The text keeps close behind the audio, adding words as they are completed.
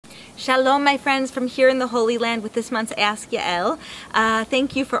Shalom, my friends, from here in the Holy Land with this month's Ask Yael.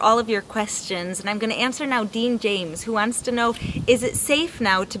 Thank you for all of your questions. And I'm going to answer now Dean James, who wants to know, is it safe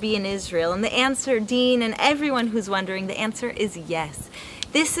now to be in Israel? And the answer, Dean, and everyone who's wondering, the answer is yes.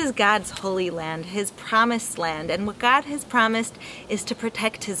 This is God's holy land, His promised land, and what God has promised is to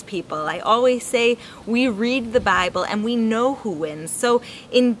protect His people. I always say we read the Bible and we know who wins. So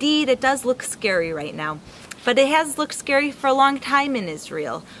indeed, it does look scary right now. But it has looked scary for a long time in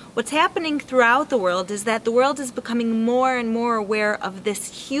Israel. What's happening throughout the world is that the world is becoming more and more aware of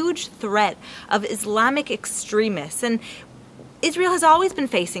this huge threat of Islamic extremists. And Israel has always been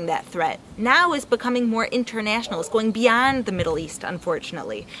facing that threat. Now it's becoming more international. It's going beyond the Middle East,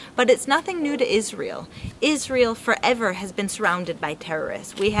 unfortunately. But it's nothing new to Israel. Israel forever has been surrounded by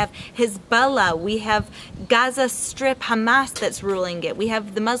terrorists. We have Hezbollah, we have Gaza Strip, Hamas that's ruling it. We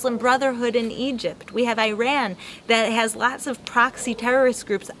have the Muslim Brotherhood in Egypt. We have Iran that has lots of proxy terrorist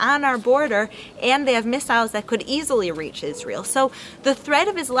groups on our border, and they have missiles that could easily reach Israel. So the threat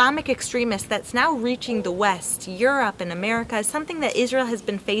of Islamic extremists that's now reaching the West, Europe and America is something that Israel has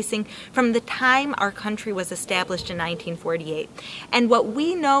been facing from the time our country was established in 1948. And what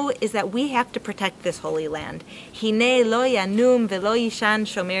we know is that we have to protect this holy land. Hine lo yanum velo yishan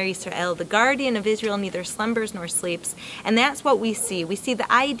shomer Yisrael. The guardian of Israel neither slumbers nor sleeps. And that's what we see. We see the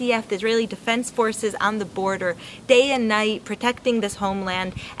IDF, the Israeli Defense Forces on the border, day and night, protecting this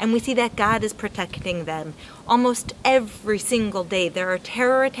homeland. And we see that God is protecting them. Almost every single day there are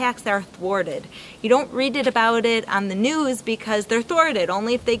terror attacks that are thwarted. You don't read about it on the news because they're thwarted.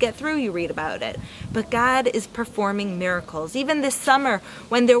 Only if they get through you read about it. But God is performing miracles. Even this summer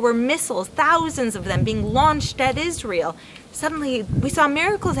when there were missiles, thousands of them being launched at Israel, suddenly we saw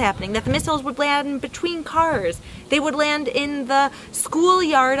miracles happening, that the missiles would land between cars. They would land in the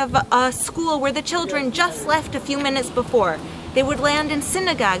schoolyard of a school where the children just left a few minutes before. They would land in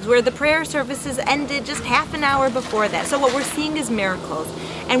synagogues where the prayer services ended just half an hour before that. So what we're seeing is miracles.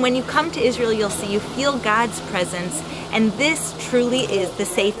 And when you come to Israel, you'll see, you feel God's presence. And this truly is the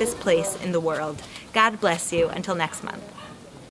safest place in the world. God bless you. Until next month.